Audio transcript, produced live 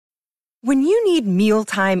When you need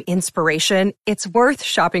mealtime inspiration, it's worth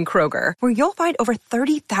shopping Kroger, where you'll find over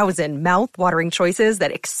 30,000 mouth-watering choices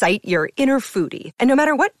that excite your inner foodie. And no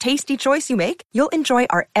matter what tasty choice you make, you'll enjoy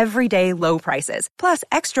our everyday low prices, plus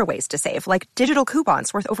extra ways to save, like digital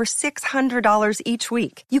coupons worth over $600 each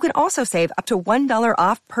week. You can also save up to $1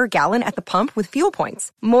 off per gallon at the pump with fuel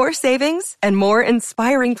points. More savings and more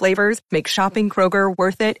inspiring flavors make shopping Kroger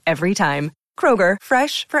worth it every time. Kroger,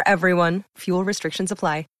 fresh for everyone. Fuel restrictions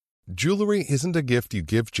apply. Jewelry isn't a gift you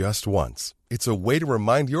give just once. It's a way to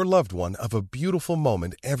remind your loved one of a beautiful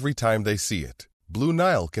moment every time they see it. Blue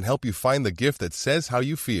Nile can help you find the gift that says how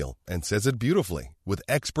you feel and says it beautifully, with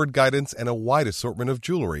expert guidance and a wide assortment of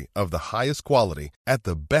jewelry of the highest quality at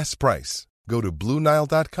the best price. Go to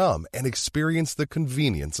BlueNile.com and experience the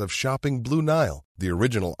convenience of shopping Blue Nile, the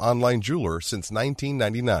original online jeweler since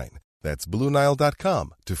 1999. That's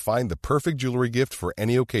BlueNile.com to find the perfect jewelry gift for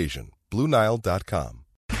any occasion. BlueNile.com.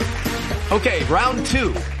 Okay, round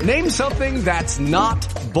two. Name something that's not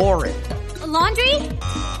boring. A laundry?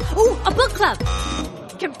 Ooh, a book club.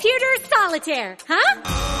 Computer solitaire, huh?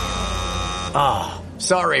 Ah,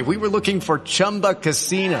 sorry, we were looking for Chumba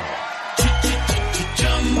Casino.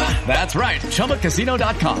 That's right,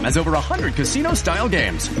 ChumbaCasino.com has over 100 casino-style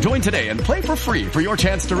games. Join today and play for free for your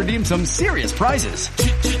chance to redeem some serious prizes.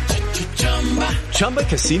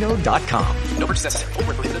 ChumbaCasino.com. No purchase necessary. Void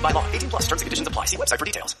where prohibited by law. 18+. Terms and conditions apply. See website for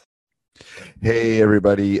details. Hey,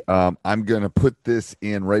 everybody. I'm going to put this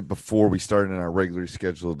in right before we start in our regularly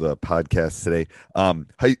scheduled podcast today.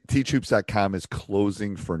 Teachhoops.com is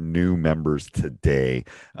closing for new members today.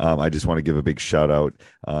 I just want to give a big shout out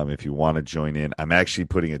if you want to join in. I'm actually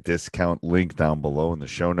putting a discount link down below in the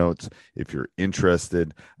show notes if you're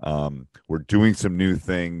interested. We're doing some new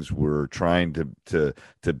things. We're trying to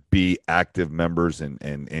be active members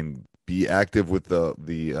and be active with the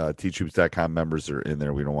teachhoops.com members are in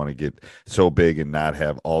there. We don't want to get so big and not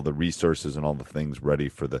have all the resources and all the things ready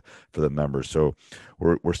for the members. So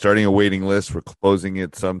we're starting a waiting list. We're closing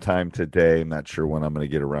it sometime today. I'm not sure when I'm going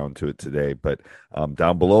to get around to it today, but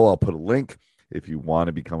down below I'll put a link. If you want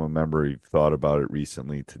to become a member, you've thought about it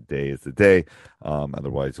recently, today is the day.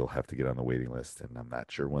 Otherwise, you'll have to get on the waiting list, and I'm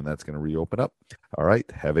not sure when that's going to reopen up. All right.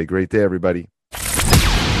 Have a great day, everybody.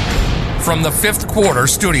 From the Fifth Quarter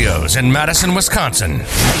Studios in Madison, Wisconsin,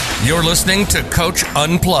 you're listening to Coach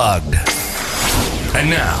Unplugged. And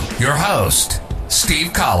now, your host,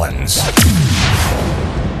 Steve Collins.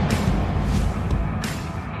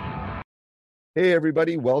 Hey,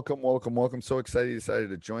 everybody. Welcome. So excited you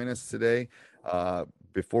decided to join us today.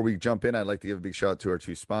 Before we jump in, I'd like to give a big shout out to our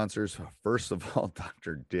two sponsors. First of all,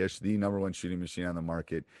 Dr. Dish, the number one shooting machine on the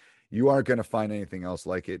market. You aren't going to find anything else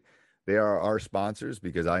like it. They are our sponsors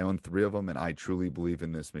because I own 3 of them, and I truly believe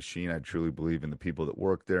in this machine. I truly believe in the people that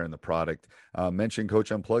work there and the product. Mention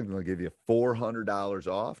Coach Unplugged, and they'll give you $400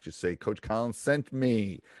 off. Just say, Coach Collins sent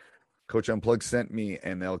me. Coach Unplugged sent me,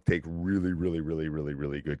 and they'll take really, really, really, really,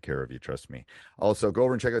 really good care of you. Trust me. Also, go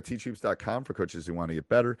over and check out teachhoops.com for coaches who want to get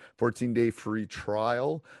better. 14-day free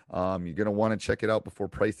trial. You're going to want to check it out before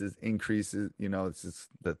prices increases. You know, it's just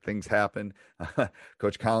that things happen.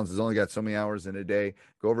 Coach Collins has only got so many hours in a day.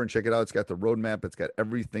 Go over and check it out. It's got the roadmap. It's got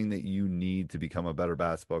everything that you need to become a better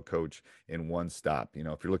basketball coach in one stop. You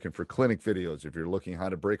know, if you're looking for clinic videos, if you're looking how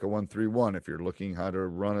to break a 1-3-1, if you're looking how to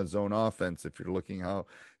run a zone offense, if you're looking how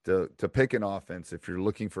to pick an offense, if you're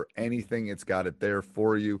looking for anything, it's got it there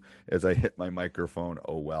for you. As I hit my microphone,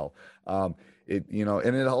 oh well. And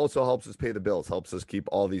it also helps us pay the bills, helps us keep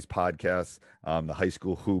all these podcasts, the high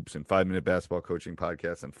school hoops and 5-minute basketball coaching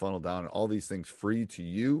podcasts and Funnel Down and all these things free to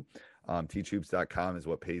you. Teachhoops.com is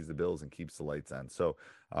what pays the bills and keeps the lights on. So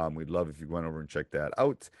we'd love if you went over and check that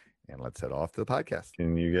out. And let's head off to the podcast.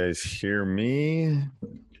 Can you guys hear me?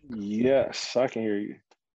 Yes, I can hear you.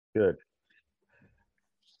 Good.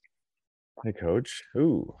 Hey, Coach.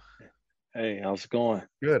 Ooh. Hey, how's it going?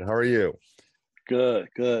 Good. How are you? Good.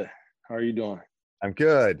 How are you doing? I'm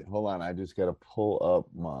good. Hold on. I just got to pull up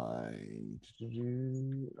my.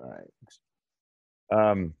 All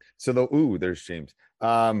right. There's James.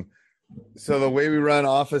 So the way we run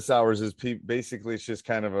office hours is basically it's just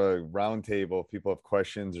kind of a round table. If people have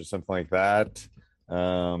questions or something like that,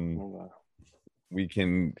 we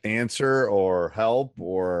can answer or help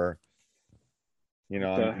or. You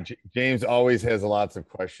know, okay. James always has lots of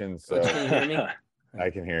questions. So can you hear me? I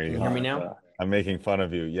can hear you. Can you hear me now? I'm making fun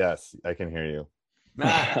of you. Yes, I can hear you.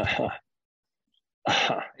 How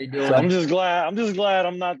you doing? So I'm just glad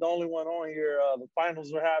I'm not the only one on here. The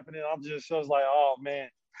finals are happening. I was like, oh man.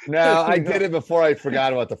 No, I did it before I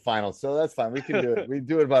forgot about the finals, so that's fine. We can do it. We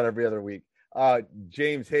do it about every other week.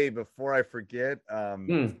 James, hey, before I forget,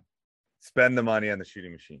 spend the money on the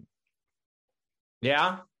shooting machine.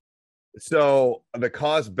 Yeah. So the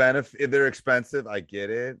cost benefit, they're expensive. I get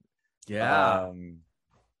it. Yeah.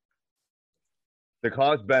 The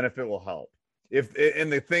cost benefit will help.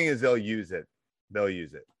 And the thing is, they'll use it.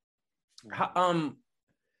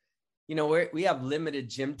 We have limited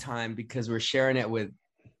gym time because we're sharing it with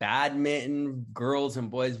badminton, girls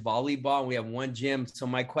and boys volleyball. We have one gym. So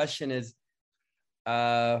my question is,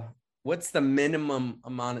 what's the minimum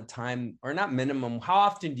amount of time, or not minimum? How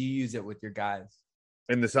often do you use it with your guys?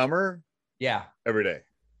 In the summer? Yeah. Every day.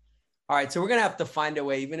 All right. So we're going to have to find a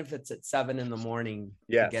way, even if it's at 7 a.m. to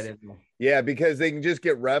get in. Yeah, because they can just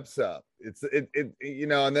get reps up. And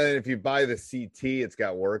then if you buy the CT, it's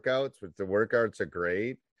got workouts, but the workouts are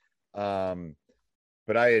great.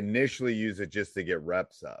 But I initially use it just to get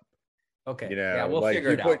reps up. Okay. We'll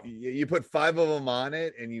figure it out. You put 5 of them on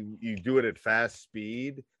it and you do it at fast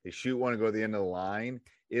speed. They shoot one and go to the end of the line.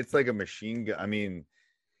 It's like a machine gun. I mean,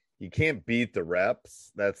 you can't beat the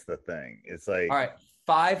reps. That's the thing. It's like, all right,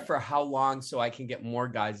 5 for how long? So I can get more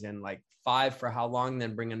guys in, like 5 for how long?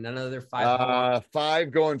 Then bring in another 5.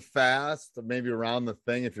 5 going fast, maybe around the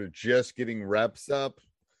thing. If you're just getting reps up,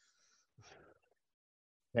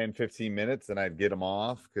 10, 15 minutes, and I'd get them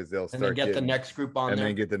off because they'll start the next group on, and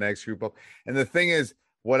then get the next group up. And the thing is,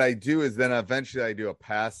 what I do is then eventually I do a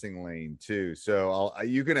passing lane too. So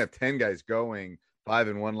you can have 10 guys going, 5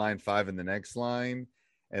 in one line, 5 in the next line,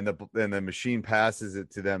 and the machine passes it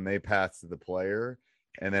to them. They pass to the player,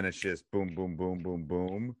 and then it's just boom, boom, boom, boom,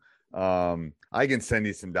 boom. I can send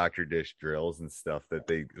you some Dr. Dish drills and stuff that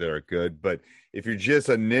are good. But if you're just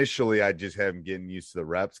initially, I just have them getting used to the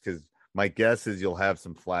reps, because my guess is you'll have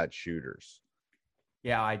some flat shooters.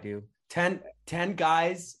 Yeah, I do. 10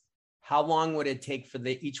 guys. How long would it take for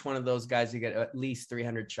each one of those guys to get at least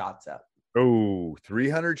 300 shots up? Oh,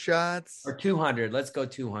 300 shots? Or 200. Let's go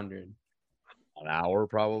 200. An hour,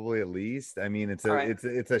 probably, at least. I mean, it's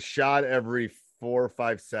a shot every 4 or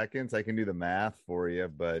 5 seconds. I can do the math for you,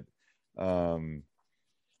 but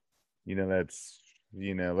that's,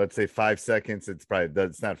 let's say 5 seconds.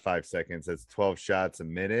 That's not 5 seconds. That's 12 shots a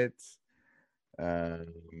minute.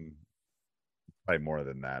 Probably more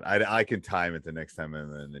than that. I can time it the next time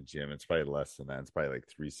I'm in the gym. It's probably less than that. It's probably like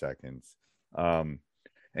 3 seconds.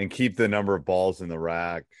 And keep the number of balls in the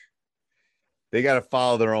rack. They got to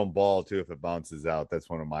follow their own ball too. If it bounces out, that's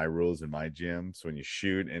one of my rules in my gym. So when you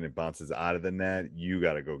shoot and it bounces out of the net, you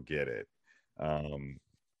got to go get it.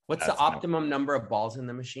 What's the optimum number of balls in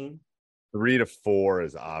the machine? 3 to 4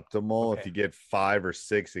 is optimal. Okay. If you get 5 or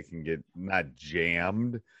 6, it can get not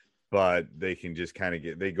jammed, but they can just kind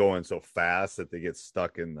of they go in so fast that they get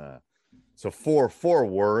stuck in so 4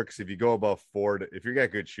 works. If you go above 4, if you got a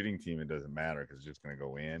good shooting team, it doesn't matter because it's just going to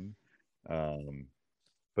go in.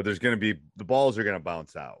 But there's going to be, the balls are going to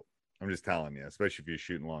bounce out. I'm just telling you, especially if you're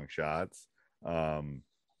shooting long shots. So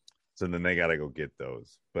then they got to go get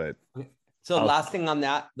those. But so last thing on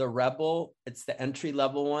that, the Rebel, it's the entry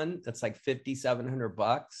level one. That's like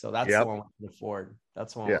 $5,700. So that's the one we can afford.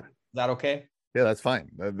 That's one. Yeah. Is that okay? Yeah, that's fine.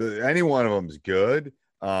 Any one of them is good.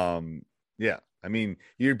 Yeah. I mean,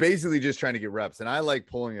 you're basically just trying to get reps. And I like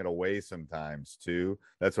pulling it away sometimes too.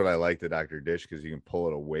 That's what I like the Dr. Dish, because you can pull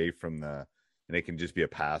it away from and it can just be a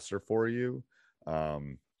passer for you. But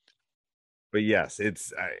yes,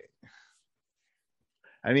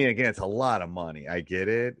 I mean, again, it's a lot of money. I get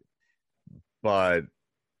it. But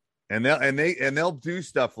they'll do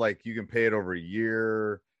stuff like you can pay it over a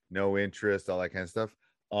year, no interest, all that kind of stuff.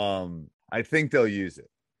 I think they'll use it.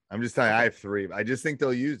 I'm just telling you, I have 3. I just think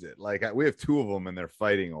they'll use it. Like we have 2 of them, and they're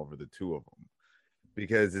fighting over the 2 of them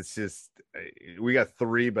because it's just, we got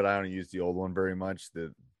 3, but I don't use the old one very much.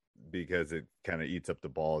 Because it kind of eats up the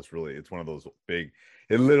ball. It's one of those big.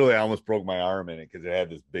 It literally, I almost broke my arm in it because it had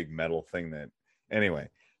this big metal thing that. Anyway,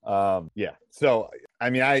 yeah. So I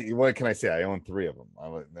mean, what can I say? I own 3 of them.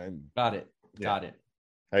 Got it.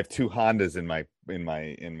 I have 2 Hondas in my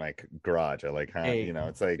garage. I like Honda. Hey,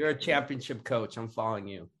 it's like you're a championship coach. I'm following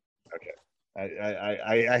you. Okay.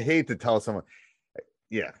 I hate to tell someone.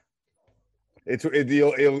 Yeah.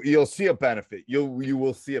 You'll see a benefit. You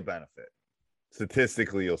will see a benefit.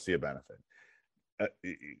 Statistically, you'll see a benefit.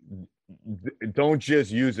 Don't just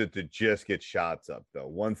use it to just get shots up, though.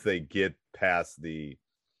 Once they get past the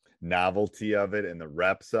novelty of it and the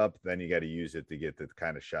reps up, then you got to use it to get the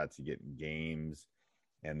kind of shots you get in games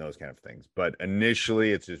and those kind of things. But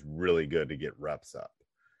initially, it's just really good to get reps up.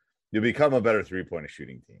 You'll become a better three-pointer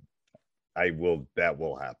shooting team. That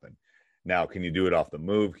will happen. Now, can you do it off the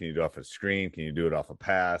move? Can you do it off a screen? Can you do it off a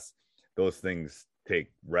pass? Those things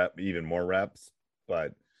take even more reps,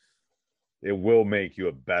 but it will make you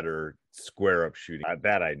a better square up shooting.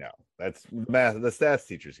 That I know. That's math. The stats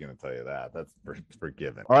teacher's going to tell you that. That's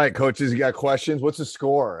forgiven. All right, coaches, you got questions? What's the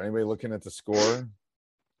score? Anybody looking at the score?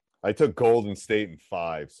 I took Golden State in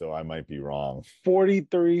 5, so I might be wrong.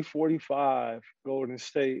 43-45 Golden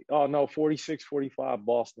State. Oh, no, 46-45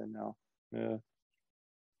 Boston now. Yeah.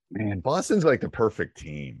 Man, Boston's like the perfect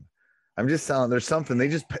team. I'm just telling, there's something. They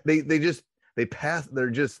pass. They're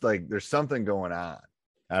just like, there's something going on.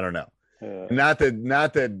 I don't know. Yeah. Not that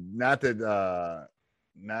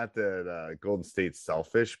Golden State's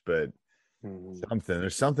selfish, but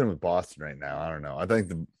there's something with Boston right now. I don't know. I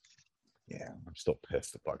think I'm still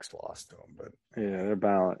pissed the Bucks lost to them, but yeah, they're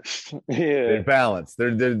balanced. They're balanced.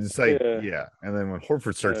 They're just like, yeah. And then when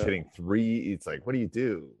Horford starts hitting 3, it's like, what do you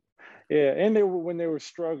do? Yeah. And when they were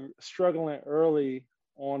struggling early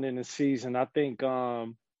on in the season, I think a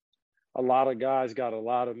lot of guys got a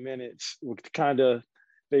lot of minutes with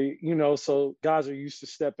so guys are used to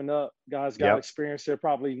stepping up. Guys got experience they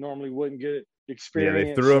probably normally wouldn't get experience.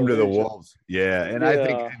 Yeah, they threw him to the wolves. Yeah, and I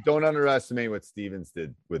think don't underestimate what Stevens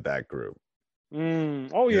did with that group.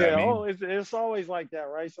 Oh, yeah. I mean? It's always like that,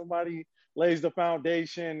 right? Somebody lays the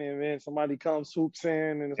foundation, and then somebody comes, swoops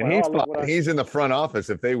in, and it's he's in the front office.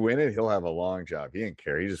 If they win it, he'll have a long job. He didn't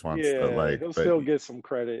care. He just wants to he'll still get some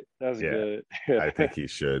credit. That's good. I think he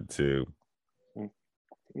should too.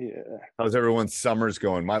 Yeah. How's everyone's summers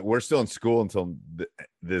going? We're still in school until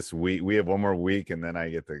this week. We have one more week, and then I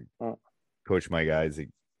get to coach my guys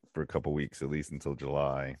for a couple weeks at least until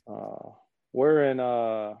July.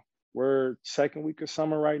 We're second week of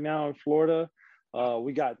summer right now in Florida.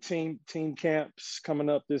 We got team camps coming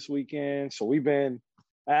up this weekend, so we've been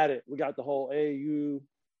at it. We got the whole AAU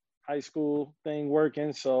high school thing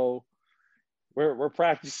working, so we're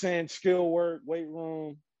practicing skill work, weight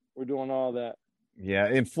room. We're doing all that. Yeah,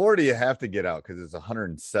 in Florida you have to get out because it's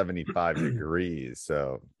 175 degrees.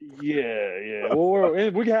 So yeah. Well,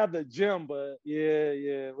 we have the gym, but yeah.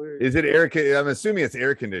 Is it air? I'm assuming it's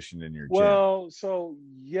air conditioned in your gym. Well, so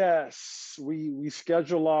yes, we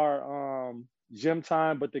schedule our gym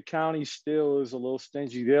time, but the county still is a little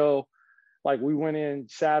stingy. We went in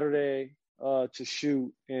Saturday to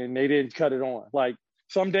shoot, and they didn't cut it on. Like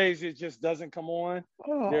some days it just doesn't come on.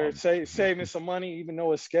 They're saving some money, even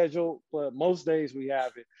though it's scheduled. But most days we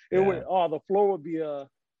have it. The floor would be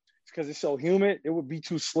because it's so humid. It would be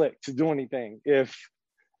too slick to do anything if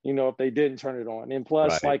they didn't turn it on. And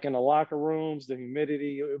plus, like in the locker rooms, the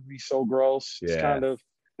humidity, it would be so gross. It's kind of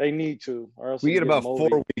they need to, or else we get about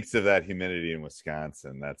 4 weeks of that humidity in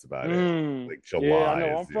Wisconsin. That's about it. Like July. Yeah, I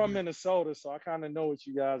know. I'm from Minnesota, so I kind of know what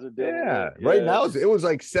you guys are doing. Yeah, right now it was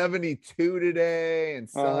like 72 today and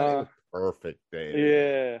sunny. Perfect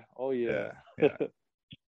day. Yeah. Oh yeah.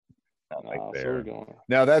 Like there.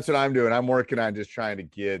 Now that's what I'm doing. I'm working on just trying to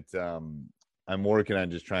get.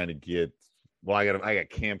 Well, I got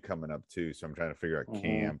camp coming up too, so I'm trying to figure out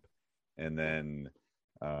camp, and then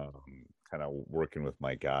kind of working with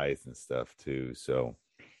my guys and stuff too. So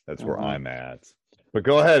that's where I'm at. But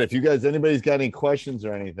go ahead if anybody's got any questions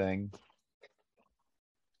or anything.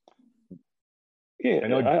 Yeah, I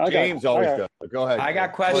know James always does. Go ahead. I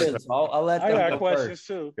got questions. I'll let them go. I got questions first.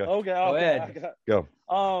 too. Go. Okay, go ahead. Go.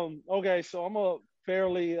 Okay, so I'm a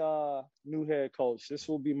fairly new head coach. This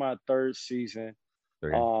will be my 3rd season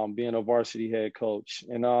being a varsity head coach.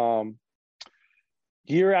 And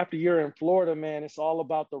year after year in Florida, man, it's all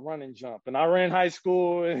about the run and jump. And I ran high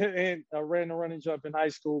school and I ran the run and jump in high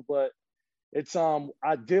school, but it's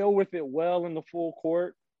I deal with it well in the full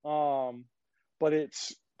court. But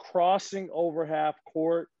it's crossing over half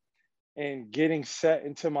court and getting set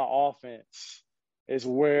into my offense is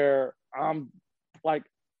where I'm like,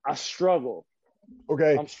 I struggle.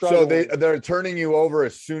 Okay. So they're turning you over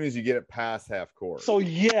as soon as you get it past half court. So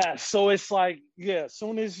so it's like, as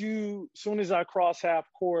soon as I cross half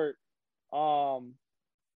court, they're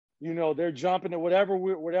jumping and whatever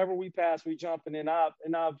we pass, we jumping. And I've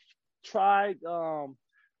tried,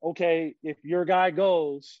 if your guy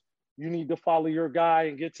goes, you need to follow your guy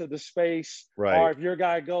and get to the space. Right. Or if your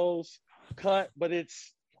guy goes, cut,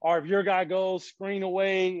 or if your guy goes, screen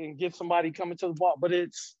away and get somebody coming to the ball. But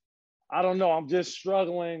I don't know. I'm just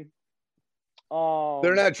struggling.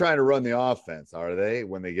 They're not trying to run the offense, are they,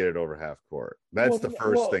 when they get it over half court? That's the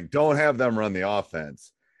first thing. Don't have them run the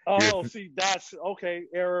offense. See, that's okay.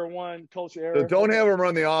 Error one, coach error. So don't have them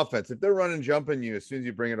run the offense. If they're running, jumping you, as soon as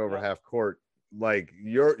you bring it over half court,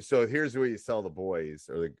 so here's what you sell the boys,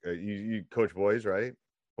 or you coach boys, right?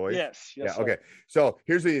 Boys? Yes. Yeah. Okay. So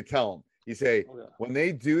here's what you tell them. You say, when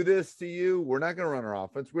they do this to you, we're not going to run our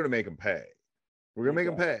offense. We're going to make them pay. We're going to make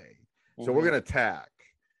them pay. So we're going to attack.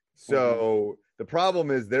 So the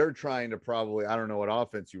problem is they're trying to I don't know what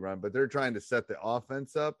offense you run, but they're trying to set the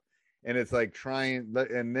offense up. and it's like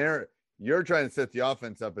you're trying to set the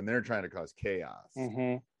offense up, and they're trying to cause chaos.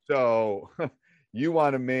 So you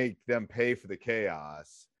want to make them pay for the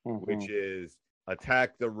chaos, which is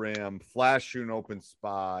attack the rim, flash shoot an open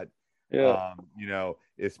spot. Yeah.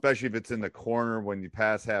 Especially if it's in the corner when you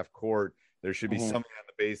pass half court, there should be somebody on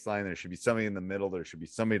the baseline. There should be somebody in the middle. There should be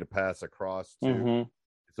somebody to pass across to.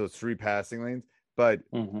 So it's 3 passing lanes. But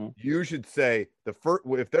you should say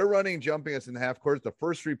if they're running, jumping us in the half court, the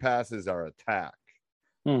first 3 passes are attack.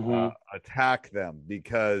 Attack them,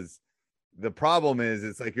 because the problem is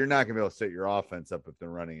it's like you're not gonna be able to set your offense up if they're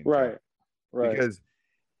running. And right. Because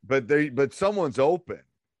but someone's open.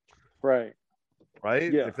 Right.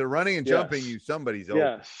 Yeah. If they're running and jumping, somebody's open.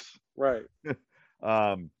 Yes. Right.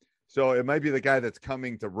 So it might be the guy that's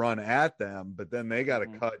coming to run at them, but then they got to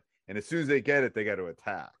cut, and as soon as they get it, they got to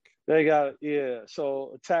attack.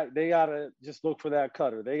 So attack. They got to just look for that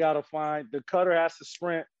cutter. They got to find the cutter, has to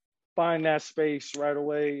sprint, find that space right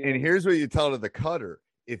away. And here's what you tell to the cutter: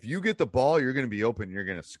 if you get the ball, you're going to be open. You're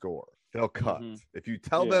going to score. They'll cut. If you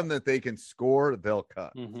tell them that they can score, they'll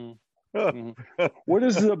cut. What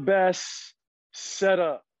is the best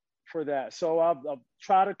setup for that? So I've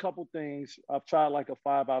tried a couple things. I've tried like a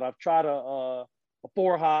 5-out. I've tried a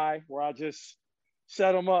 4 high where I just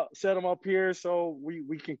set them up here so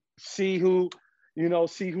we can see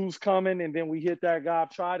who's coming, and then we hit that guy.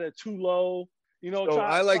 I've tried a 2 low.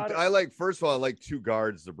 I like first of all, I like 2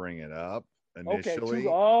 guards to bring it up initially.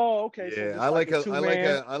 Okay. Yeah, So I like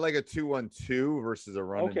a 2-1-2 versus a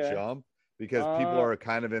run and jump, because people are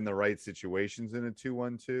kind of in the right situations in a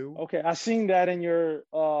 2-1-2. Okay, I seen that in your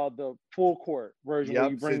the full court version where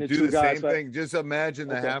you bring the 2 guys. Same thing. Just imagine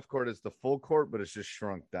the half court is the full court, but it's just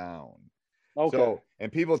shrunk down. Okay. So,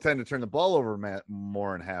 and people tend to turn the ball over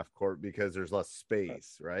more in half court because there's less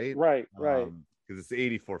space, right? Right. Because it's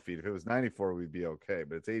 84 feet. If it was 94, we'd be okay,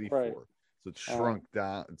 but it's 84. Right. So it's shrunk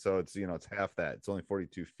down. So it's, it's half that. It's only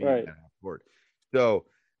 42 feet in half court. So,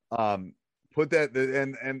 put that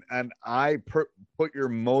and I put your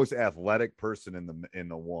most athletic person in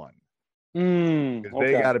the 1, because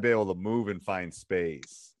they got to be able to move and find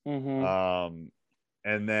space. And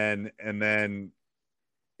then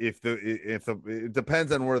if it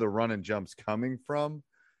depends on where the run and jump's coming from.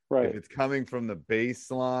 Right. If it's coming from the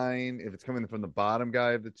baseline, if it's coming from the bottom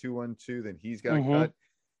guy of the 2-1-2, then he's got to cut.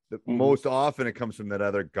 Most often it comes from that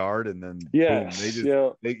other guard, and then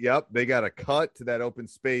boom, they got to cut to that open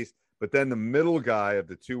space. But then the middle guy of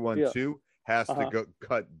the 2-1-2 has to go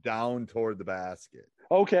cut down toward the basket.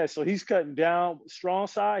 Okay, so he's cutting down strong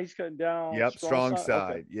side. He's cutting down. Yep, strong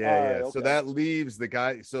side. Okay. Yeah. Okay. So that leaves the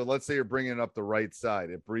guy. So let's say you're bringing it up the right side.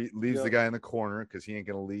 It leaves the guy in the corner because he ain't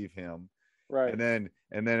going to leave him. Right. And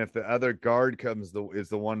then if the other guard is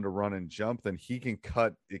the one to run and jump, then he can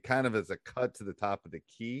cut. It kind of as a cut to the top of the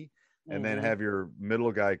key, and then have your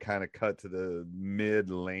middle guy kind of cut to the mid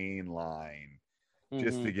lane line.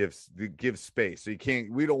 Just to give space. So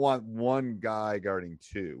we don't want one guy guarding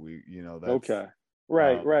 2. That's okay.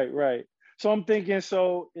 Right. So I'm thinking,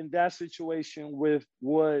 in that situation with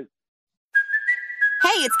what.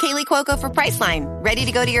 Hey, it's Kaylee Cuoco for Priceline. Ready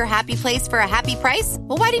to go to your happy place for a happy price?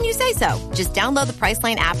 Well, why didn't you say so? Just download the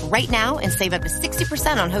Priceline app right now and save up to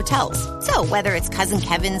 60% on hotels. So whether it's Cousin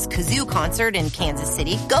Kevin's Kazoo Concert in Kansas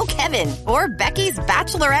City, go Kevin, or Becky's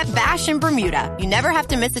Bachelorette Bash in Bermuda, you never have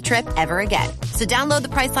to miss a trip ever again. So download the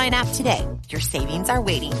Priceline app today. Your savings are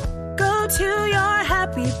waiting. Go to your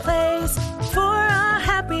happy place for a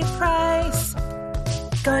happy price.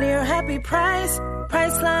 Go to your happy price,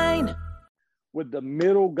 Priceline. With the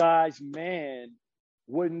middle guys, man,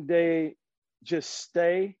 wouldn't they just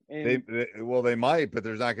stay? And they might, but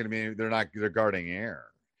there's not going to be. They're guarding air.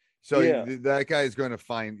 So that guy is going to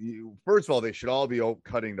find you. First of all, they should all be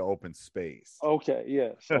cutting to open space. Okay.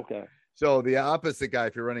 Yes. Okay. So the opposite guy,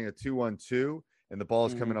 if you're running a 2-1-2 and the ball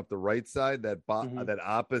is coming up the right side, that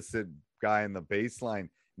opposite guy in the baseline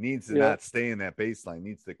needs to not stay in that baseline.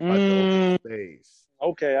 Needs to cut to open space.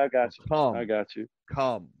 Okay, I got you. I got you.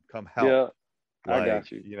 Come help. Yeah. I got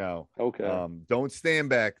you. Okay. Don't stand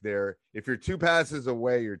back there. If you're 2 passes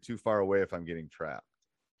away, you're too far away if I'm getting trapped.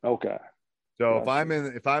 Okay. So if I'm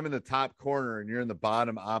in the top corner and you're in the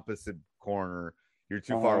bottom opposite corner, you're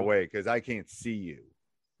too far away because I can't see you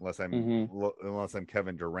unless I'm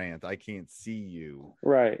Kevin Durant. I can't see you.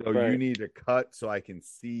 Right. So you need to cut so I can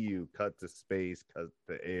see you, cut to space, cut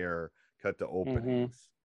to air, cut to openings.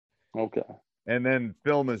 Okay. And then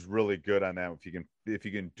film is really good on that. If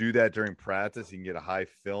you can do that during practice, you can get a high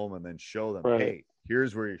film and then show them, hey,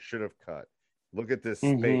 here's where you should have cut. Look at this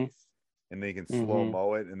space, and they can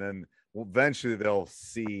slow-mo it, and then eventually they'll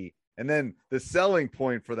see. And then the selling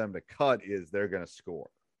point for them to cut is they're going to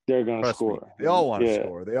score. they're going to score. Me, they all want to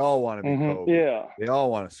score. They all want to be Kobe. Yeah. They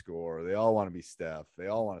all want to score. They all want to be Steph. They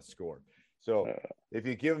all want to score. So if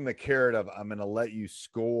you give them the carrot of, I'm going to let you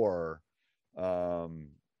score, they'll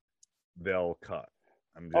cut.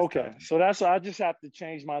 Okay. So that's, I just have to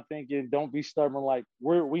change my thinking. Don't be stubborn. Like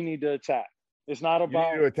we need to attack. It's not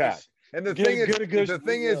about to attack. And the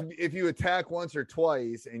thing is, if you attack once or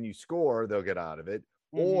twice and you score, they'll get out of it.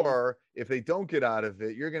 Or if they don't get out of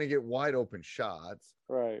it, you're going to get wide open shots.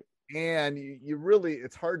 Right. And you really,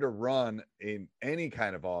 it's hard to run in any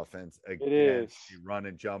kind of offense against you run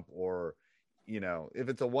and jump, or, if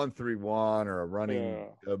it's a 1-3-1 or a running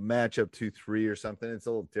a matchup 2-3 or something, it's a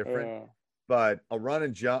little different. Yeah. But a run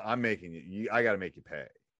and jump, I'm making you. I got to make you pay.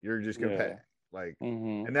 You're just gonna pay. Like,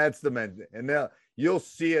 and that's the men. And now you'll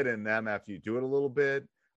see it in them after you do it a little bit.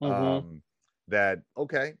 That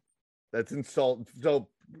that's insult. So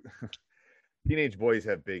teenage boys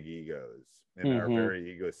have big egos and are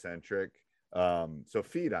very egocentric. So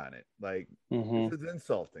feed on it. Like, this is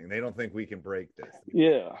insulting. They don't think we can break this.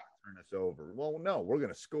 Turn us over. Well, no, we're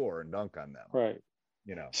gonna score and dunk on them. Right.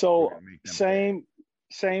 So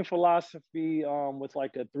same philosophy with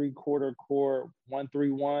like a 3/4 court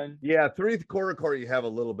 1-3-1. Yeah, 3/4 court you have a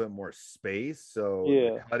little bit more space, so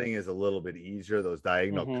the cutting is a little bit easier. Those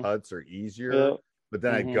diagonal cuts are easier. But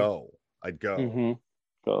then I'd go.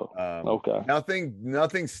 Okay.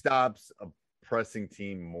 Nothing stops a pressing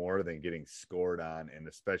team more than getting scored on, and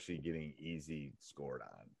especially getting easy scored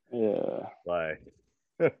on. Yeah. Like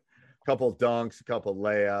couple dunks, a couple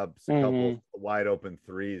layups, a couple wide open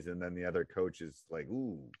threes, and then the other coach is like,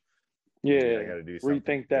 "Ooh, I got to do something.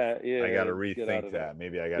 Rethink that. Yeah, I got to rethink that.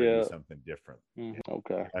 Maybe I got to do something different."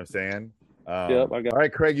 Okay, I'm saying. I got. All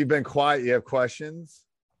right, Craig, you've been quiet. You have questions,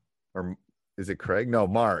 or is it Craig? No,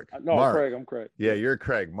 Mark. No, Mark. Craig. I'm Craig. Yeah, you're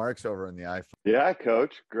Craig. Mark's over in the iPhone. Yeah,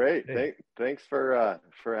 Coach. Great. Hey. Thanks for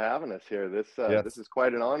having us here. This is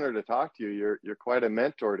quite an honor to talk to you. You're quite a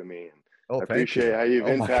mentor to me. I appreciate how you've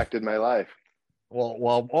impacted my life.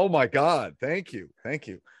 Well, oh my God. Thank you.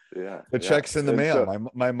 Yeah. The check's in the mail.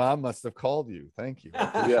 My mom must have called you. Thank you.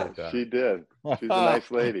 Yeah, she did. She's a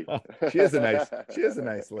nice lady. She is a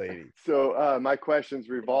nice lady. So my questions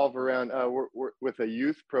revolve around we're with a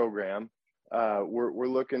youth program. We're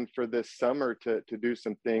looking for this summer to do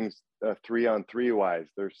some things 3-on-3 wise.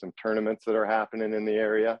 There's some tournaments that are happening in the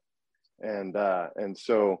area. And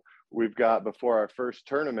so we've got, before our first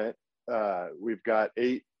tournament, we've got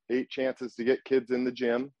eight chances to get kids in the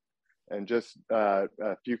gym, and just a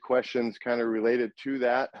few questions kind of related to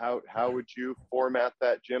that. How would you format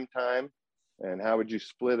that gym time, and how would you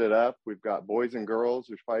split it up? We've got boys and girls.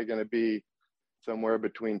 There's probably going to be somewhere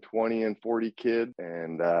between 20 and 40 kids,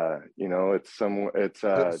 and it's so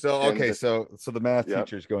the math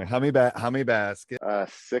teacher's going, how many baskets?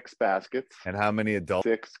 6 baskets. And how many adults?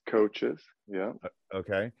 6 coaches. Yeah.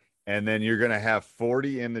 Okay. And then you're going to have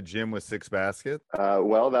 40 in the gym with 6 baskets?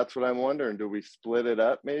 Well, that's what I'm wondering. Do we split it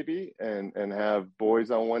up maybe and have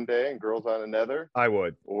boys on one day and girls on another? I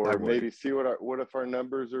would. Maybe see what if our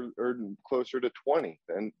numbers are closer to 20?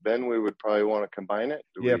 Then we would probably want to combine it.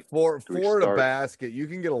 Four in a basket. You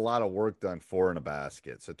can get a lot of work done 4 in a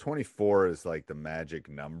basket. So 24 is like the magic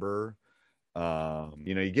number.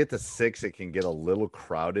 You get to 6, it can get a little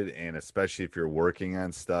crowded, and especially if you're working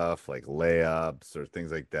on stuff like layups or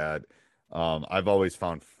things like that. I've always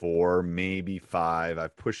found 4, maybe 5.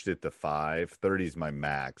 I've pushed it to 5. 30 is my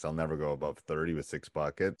max. I'll never go above 30 with 6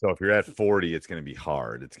 buckets. So if you're at 40, it's going to be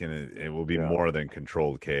hard. It will be more than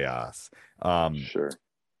controlled chaos. Sure.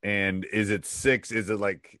 And is it 6? Is it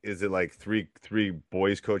like three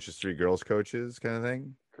boys coaches, 3 girls coaches kind of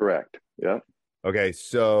thing? Correct. Yeah. Okay.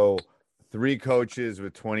 So 3 coaches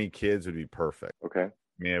with 20 kids would be perfect. Okay. I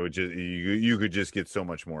mean, it would just, you could just get so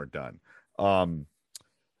much more done.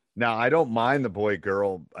 Now I don't mind the boy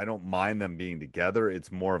girl. I don't mind them being together.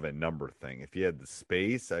 It's more of a number thing. If you had the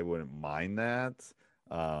space, I wouldn't mind that.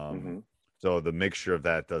 So the mixture of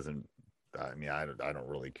that doesn't, I don't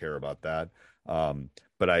really care about that.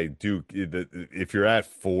 But I do, if you're at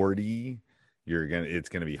 40, it's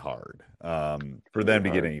going to be hard, for them to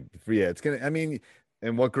get any, it's going to,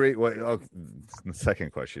 and what grade? The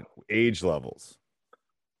second question: age levels.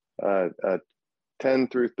 10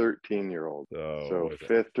 through 13-year-olds. So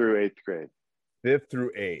 5th through 8th grade. 5th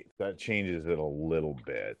through 8th. That changes it a little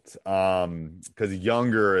bit. Because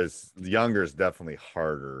younger is definitely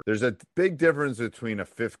harder. There's a big difference between a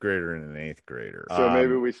 5th grader and an 8th grader. So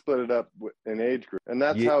maybe we split it up in age group, and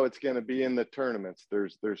that's how it's going to be in the tournaments.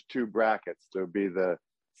 There's 2 brackets. There'll be the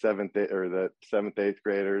 7th or the 7th, 8th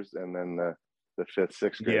graders, and then the the 5th,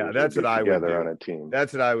 6th graders. Yeah, that's what I would do on a team.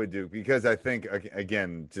 That's what I would do, because I think,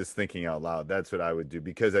 again, just thinking out loud, that's what I would do,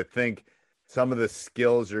 because I think some of the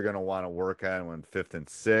skills you're going to want to work on when 5th and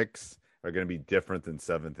 6th are going to be different than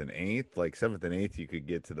 7th and 8th. Like 7th and 8th, you could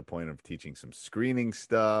get to the point of teaching some screening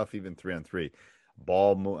stuff, even 3-on-3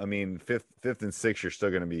 ball. I mean, 5th and 6th, you're still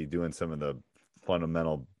going to be doing some of the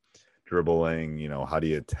fundamental dribbling, how do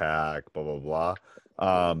you attack, blah, blah,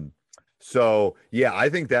 blah. So yeah, I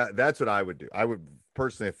think that's what I would do. I would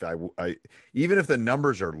personally, if I even if the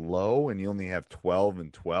numbers are low and you only have 12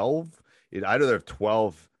 and 12, I'd rather have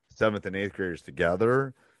 12 7th and 8th graders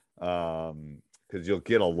together, because you'll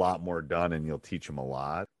get a lot more done and you'll teach them a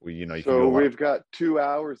lot. So we've got 2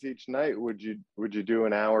 hours each night. Would you do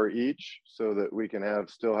an hour each so that we can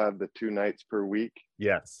still have the 2 nights per week?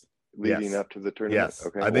 Yes. Leading up to the tournament. Yes.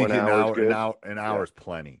 Okay. I think an hour is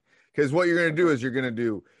plenty. Because what you're going to do is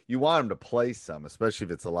you want them to play some, especially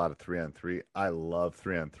if it's a lot of 3-on-3. I love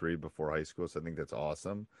 3-on-3 before high school, so I think that's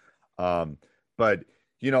awesome. But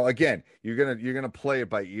again, you're gonna play it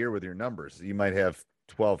by ear with your numbers. You might have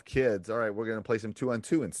 12 kids. All right, we're gonna play some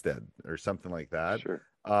 2-on-2 instead, or something like that. Sure.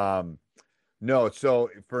 No, so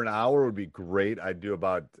for an hour would be great. I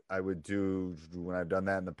would do, when I've done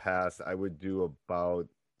that in the past, I would do about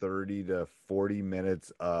 30 to 40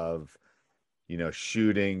 minutes of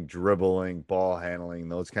shooting, dribbling, ball handling,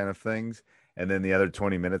 those kind of things. And then the other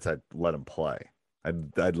 20 minutes, I'd let them play.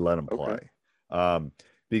 I'd let them play.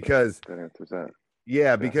 Because that answers that.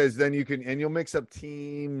 Yeah, because then you'll mix up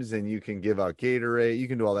teams and you can give out Gatorade, you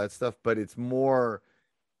can do all that stuff, but it's more,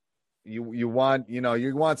 you want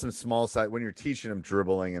some small side when you're teaching them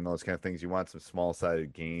dribbling and those kind of things. You want some small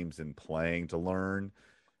sided games and playing to learn,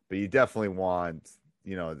 but you definitely want,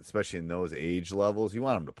 especially in those age levels, you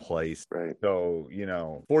want them to play. Right. So,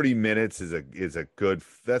 40 minutes is a good,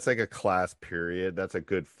 that's like a class period. That's a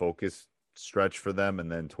good focus stretch for them.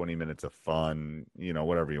 And then 20 minutes of fun,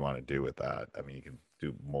 whatever you want to do with that. I mean, you can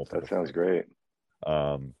do multiple. That sounds things. Great.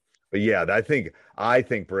 But yeah, I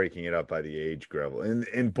think breaking it up by the age level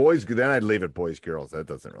and boys, then I'd leave it boys, girls. That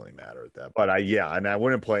doesn't really matter at that. But and I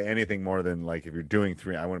wouldn't play anything more than, like, if you're doing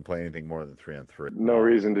 3, I wouldn't play anything more than 3-on-3. No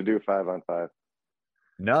reason to do 5-on-5.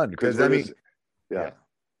 None, because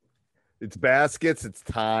it's baskets, it's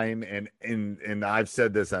time, and I've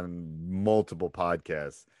said this on multiple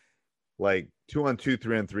podcasts. Like 2-on-2,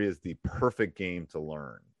 3-on-3 is the perfect game to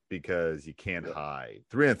learn, because you can't hide.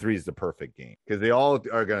 3-on-3 is the perfect game because they all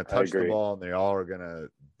are going to touch the ball, and they all are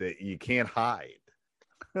you can't hide.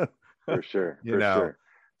 For sure.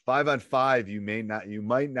 5-on-5, you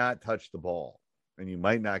might not touch the ball, and you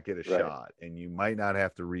might not get a shot, and you might not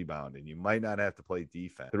have to rebound, and you might not have to play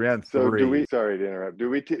defense. 3-on-3. So sorry to interrupt. Do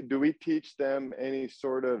we teach them any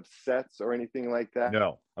sort of sets or anything like that?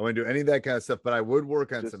 No, I wouldn't do any of that kind of stuff, but I would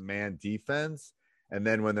work on some man defense. And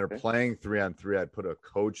then when they're playing 3-on-3, I'd put a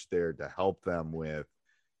coach there to help them with,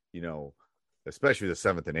 especially the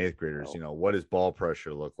 7th and 8th graders, what does ball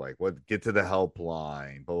pressure look like? Get to the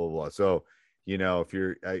helpline, blah, blah, blah. So,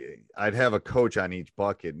 I'd have a coach on each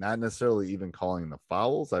bucket, not necessarily even calling the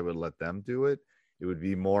fouls. I would let them do it. It would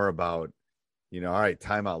be more about, all right,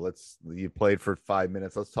 timeout. You played for 5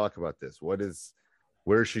 minutes. Let's talk about this.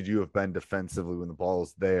 Where should you have been defensively when the ball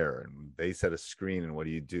is there? And they set a screen, and what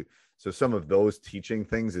do you do? So some of those teaching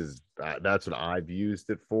things that's what I've used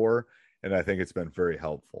it for. And I think it's been very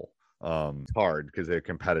helpful. It's hard because they're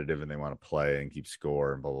competitive and they want to play and keep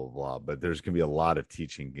score and blah, blah, blah. But there's going to be a lot of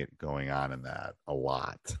teaching going on in that, a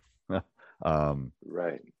lot.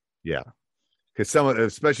 Right. Yeah. Because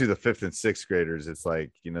especially the 5th and 6th graders, it's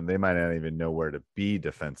like, they might not even know where to be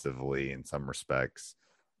defensively in some respects.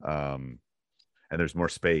 And there's more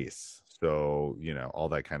space. So, all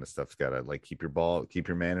that kind of stuff's got to, like, keep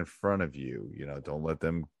your man in front of you. Don't let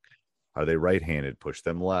them, are they right-handed? Push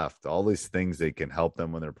them left. All these things that can help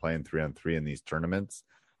them when they're playing 3-on-3 in these tournaments.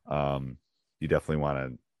 You definitely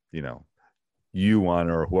want to,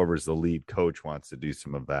 or whoever's the lead coach wants to do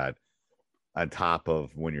some of that on top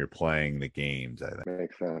of when you're playing the games, I think.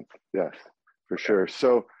 Makes sense. Yes, for sure.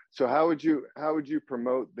 So how would you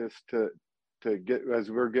promote this to get,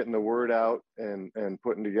 as we're getting the word out and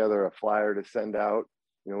putting together a flyer to send out?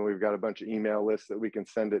 We've got a bunch of email lists that we can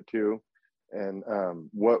send it to. And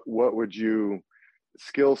what would you,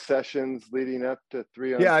 skill sessions leading up to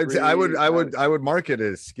 3-on-3? Yeah, I would mark it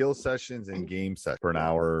as skill sessions and game sessions for an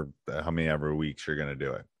hour, how many ever weeks you're going to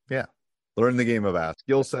do it. Yeah. Learn the game of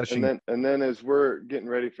skill session. And then as we're getting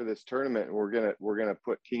ready for this tournament, we're gonna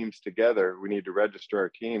put teams together. We need to register our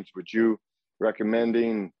teams. Would you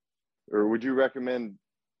recommend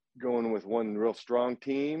going with one real strong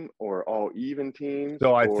team or all even teams?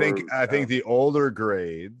 So I think the older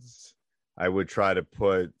grades, I would try to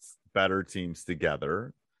put better teams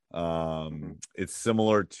together. It's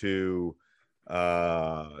similar to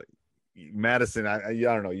Madison. I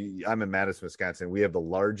don't know. I'm in Madison, Wisconsin. We have the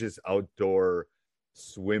largest outdoor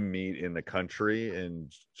swim meet in the country in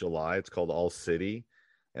July. It's called All City,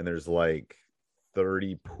 and there's like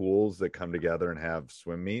 30 pools that come together and have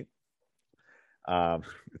swim meet.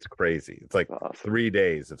 It's crazy. It's like 3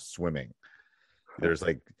 days of swimming. There's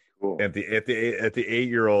like at the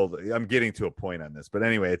 8-year-old, I'm getting to a point on this, but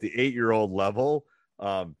anyway, at the 8-year-old level,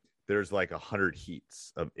 there's like 100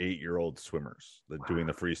 heats of 8-year-old swimmers that doing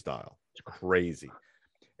the freestyle. It's crazy.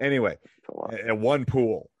 Anyway, at one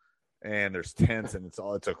pool, and there's tents, and it's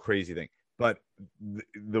a crazy thing. But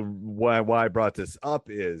the why I brought this up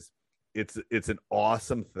is it's an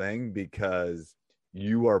awesome thing because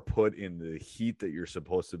you are put in the heat that you're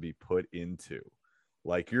supposed to be put into.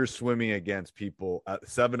 Like you're swimming against people,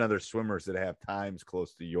 7 other swimmers that have times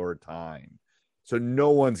close to your time. So no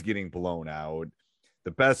one's getting blown out.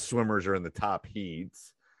 The best swimmers are in the top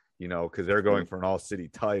heats, because they're going for an all-city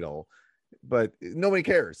title. But nobody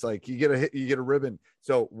cares. Like you get a ribbon.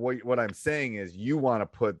 So what I'm saying is you want to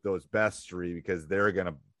put those best 3 because they're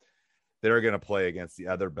gonna play against the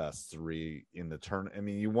other best 3 in the turn. I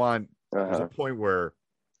mean, you want there's a point where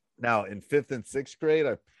now in 5th and 6th grade,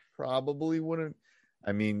 I probably wouldn't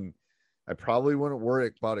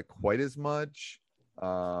worry about it quite as much.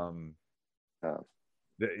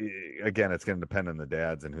 Again, it's going to depend on the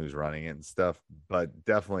dads and who's running it and stuff, but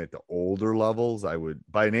definitely at the older levels, I would,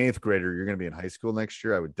 by an 8th grader, you're going to be in high school next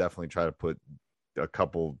year. I would definitely try to put a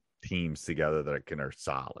couple teams together that are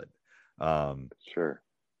solid. Sure.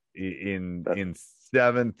 In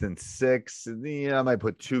 7th and 6th, I might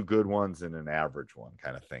put 2 good ones and an average one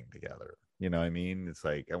kind of thing together. You know what I mean? It's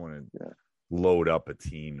like, I want to load up a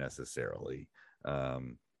team necessarily.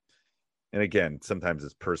 And again, sometimes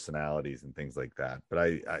it's personalities and things like that. But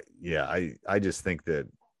I just think that,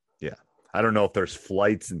 I don't know if there's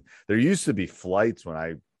flights, and there used to be flights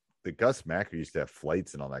when the Gus Macker used to have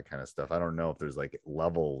flights and all that kind of stuff. I don't know if there's like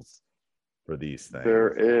levels for these things.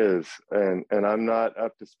 There is, and I'm not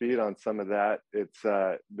up to speed on some of that. It's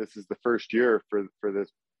this is the first year for this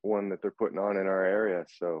one that they're putting on in our area.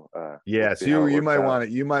 So so you might want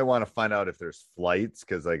to find out if there's flights,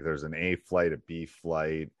 because like there's an A flight, a B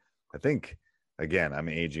flight. I think, again, I'm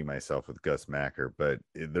aging myself with Gus Macker, but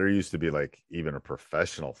there used to be like even a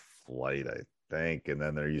professional flight, I think. And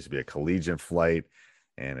then there used to be a collegiate flight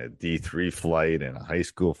and a D3 flight and a high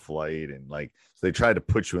school flight. And like, so they tried to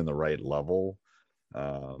put you in the right level.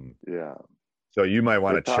 So you might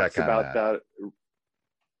want to check on that.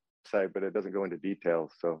 Site, but it doesn't go into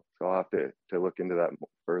details. So I'll have to look into that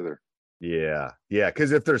further. Yeah.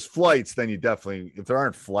 Because if there's flights, then if there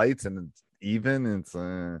aren't flights and it's even, it's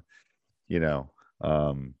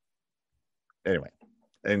anyway,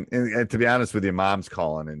 and to be honest with you, Mom's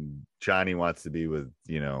calling and Johnny wants to be with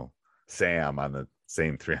Sam on the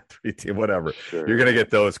same 3-on-3 team, whatever. Sure. You're gonna get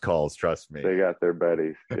those calls, trust me. They got their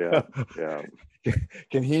buddies. Yeah.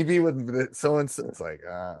 Can he be with so and so? It's like,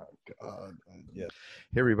 oh God. Yeah.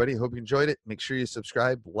 Hey everybody, hope you enjoyed it. Make sure you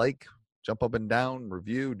subscribe, like, jump up and down,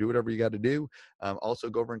 review, do whatever you got to do. Also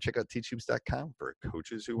go over and check out teachhoops.com for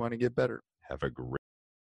coaches who want to get better. Have a great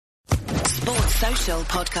Sports Social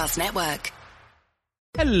Podcast Network.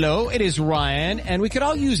 Hello, it is Ryan, and we could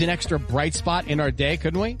all use an extra bright spot in our day,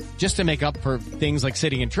 couldn't we? Just to make up for things like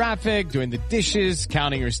sitting in traffic, doing the dishes,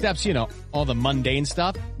 counting your steps, all the mundane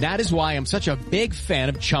stuff. That is why I'm such a big fan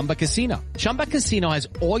of Chumba Casino. Chumba Casino has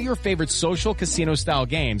all your favorite social casino style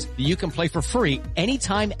games that you can play for free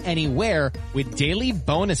anytime, anywhere with daily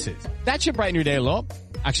bonuses. That should brighten your day a little.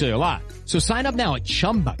 Actually, a lot. So sign up now at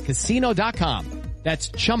ChumbaCasino.com. That's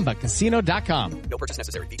ChumbaCasino.com. No purchase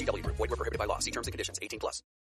necessary. VGW Group. Void where prohibited by law. See terms and conditions. 18+.